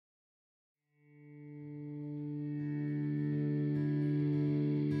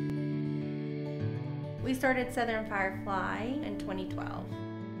started Southern Firefly in 2012.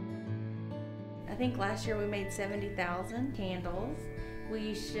 I think last year we made 70,000 candles.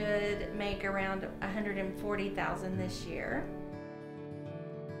 We should make around 140,000 this year.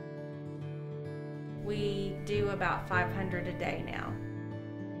 We do about 500 a day now.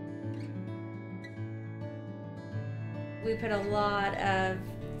 We put a lot of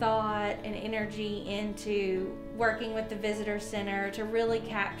thought and energy into working with the visitor center to really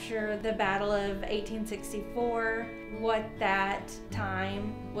capture the Battle of 1864, what that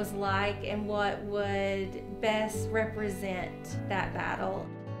time was like and what would best represent that battle.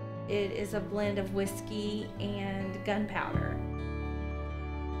 It is a blend of whiskey and gunpowder.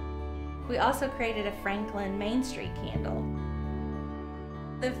 We also created a Franklin Main Street candle.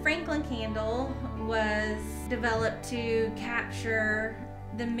 The Franklin candle was developed to capture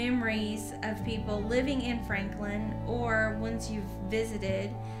the memories of people living in Franklin, or once you've visited,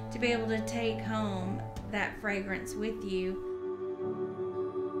 to be able to take home that fragrance with you.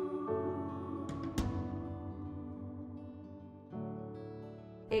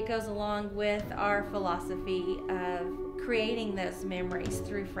 It goes along with our philosophy of creating those memories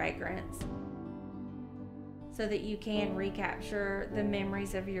through fragrance, so that you can recapture the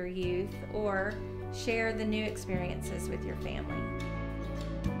memories of your youth or share the new experiences with your family.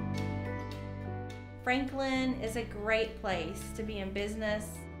 Franklin is a great place to be in business,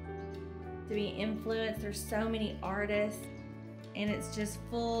 to be influenced. There's so many artists, and it's just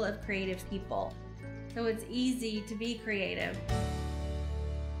full of creative people. So it's easy to be creative.